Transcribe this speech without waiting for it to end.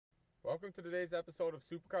Welcome to today's episode of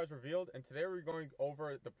Supercars Revealed, and today we're going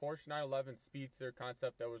over the Porsche 911 Speedster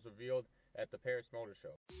concept that was revealed at the Paris Motor Show.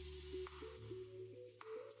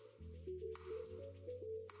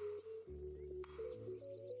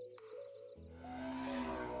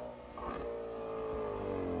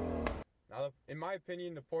 Now, in my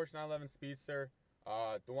opinion, the Porsche 911 Speedster,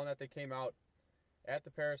 the one that they came out at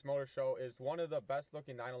the Paris Motor Show, is one of the best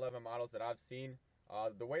looking 911 models that I've seen.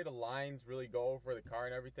 The way the lines really go over the car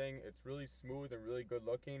and everything, it's really smooth and really good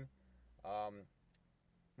looking.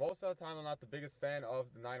 Most of the time, I'm not the biggest fan of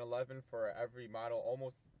the 911 for every model,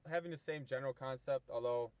 almost having the same general concept,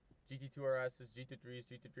 although GT2 RSs, GT3s,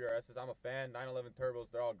 GT3 RSs, I'm a fan. 911 turbos,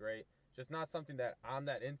 they're all great. Just not something that I'm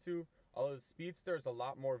that into, although the Speedster is a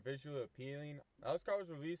lot more visually appealing. Now, this car was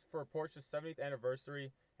released for Porsche's 70th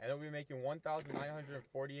anniversary, and they'll be making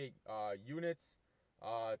 1,948 units.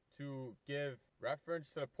 To give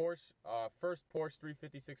reference to the Porsche, first Porsche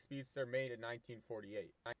 356 Speedster made in 1948.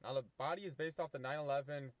 Now, the body is based off the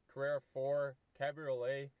 911 Carrera 4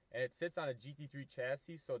 Cabriolet, and it sits on a GT3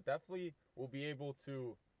 chassis, so it definitely will be able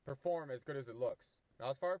to perform as good as it looks. Now,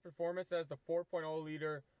 as far as performance, as the 4.0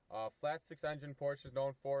 liter flat six engine Porsche is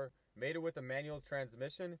known for, made it with a manual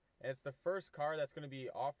transmission, and it's the first car that's going to be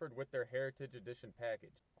offered with their Heritage Edition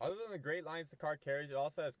package. Other than the great lines the car carries, it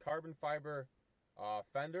also has carbon fiber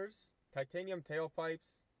fenders, titanium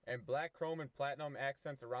tailpipes, and black chrome and platinum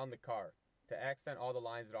accents around the car to accent all the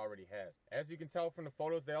lines it already has. As you can tell from the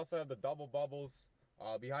photos, they also have the double bubbles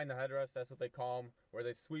behind the headrest, that's what they call them, where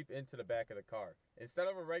they sweep into the back of the car. Instead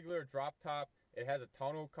of a regular drop top, it has a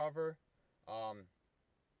tonneau cover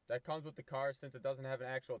that comes with the car. Since it doesn't have an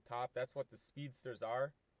actual top, that's what the Speedsters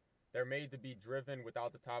are. They're made to be driven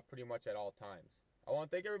without the top pretty much at all times. I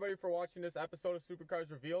want to thank everybody for watching this episode of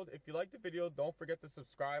Supercars Revealed. If you liked the video, don't forget to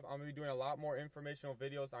subscribe. I'm going to be doing a lot more informational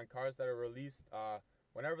videos on cars that are released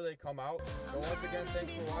whenever they come out. So once again,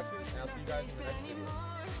 thanks for watching, and I'll see you guys in the next video.